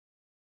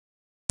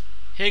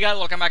Hey guys,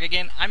 welcome back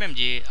again. I'm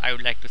MJ. I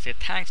would like to say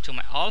thanks to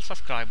my all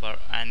subscriber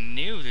and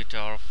new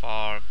visitor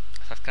for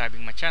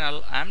subscribing my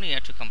channel. I'm near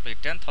to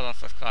complete 10,000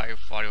 subscribers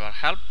for your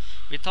help.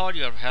 Without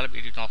your help,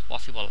 it is not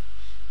possible.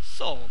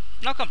 So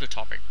now come to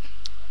topic: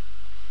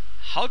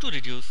 how to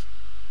reduce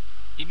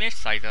image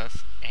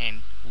sizes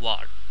in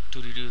Word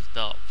to reduce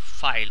the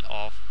file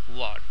of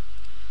Word.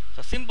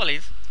 So simple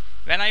is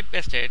when I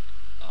pasted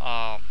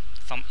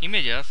some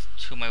images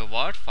to my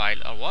Word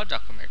file or Word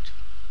document.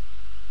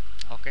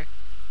 Okay.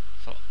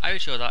 So I will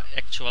show the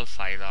actual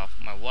size of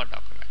my Word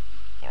document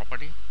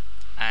property,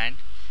 and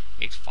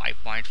it's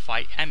 5.5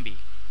 MB.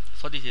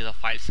 So this is a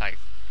file size,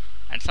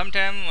 and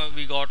sometimes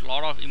we got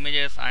lot of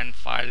images and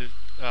file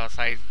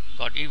size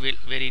got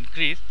very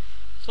increased.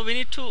 So we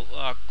need to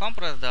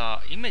compress the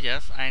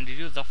images and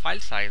reduce the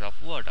file size of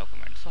Word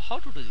document. So how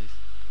to do this?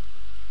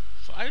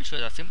 So I will show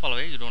you the simple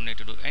way. You don't need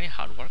to do any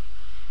hard work.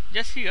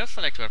 Just here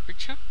select your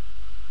picture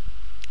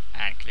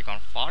and click on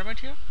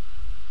format here.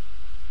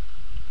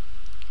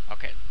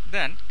 Okay,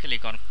 then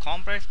click on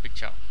compress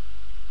picture.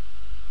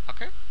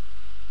 Okay,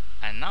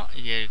 and now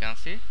here you can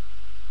see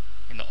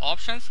in the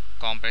options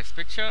compress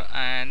picture,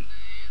 and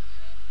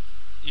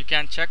you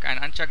can check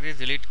and uncheck this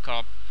delete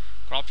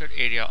cropped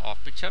area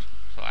of picture.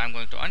 So I'm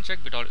going to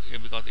uncheck because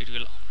it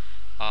will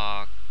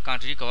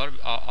can't recover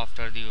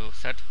after you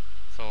set.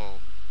 So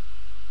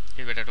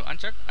it's better to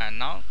uncheck, and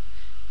now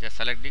just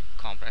select the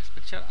compress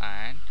picture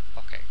and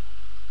okay,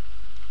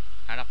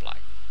 and apply.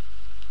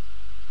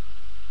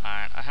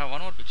 And I have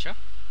one more picture,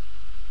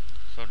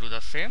 so do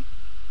the same,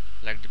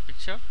 select the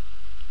picture,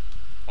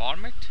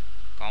 format,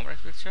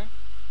 compress picture,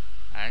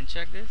 and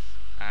check this,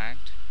 and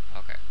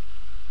okay,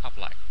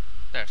 apply.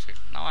 That's it.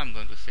 Now I'm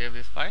going to save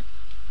this file,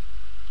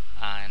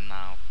 and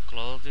now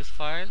close this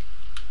file.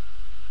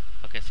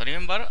 Okay, so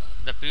remember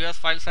the previous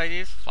file size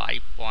is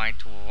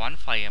 5.15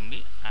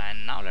 MB,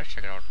 and now let's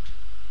check it out,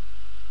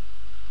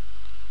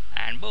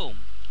 and boom,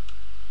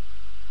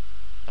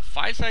 the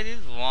file size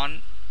is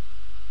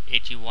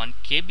 181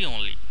 KB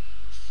only.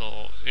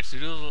 So it's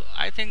reduced,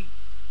 I think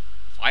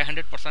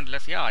 500%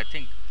 less. Yeah, I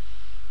think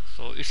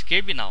so. It's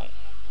KB now.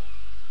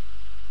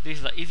 This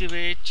is the easy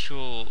way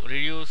to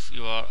reduce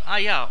your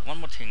yeah, one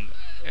more thing,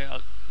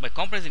 by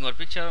compressing your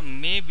picture,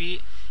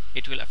 maybe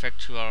it will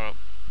affect your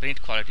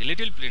print quality,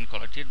 little print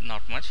quality,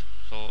 not much.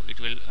 So it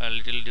will a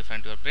little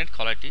different your print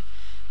quality.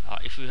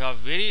 If you have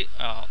very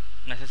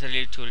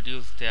necessarily to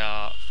reduce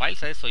the file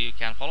size, so you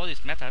can follow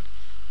this method.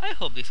 I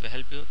hope this will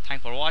help you.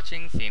 Thanks for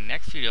watching. See you in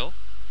next video,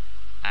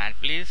 and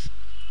please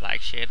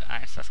like, share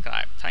and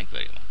subscribe. Thank you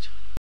very much.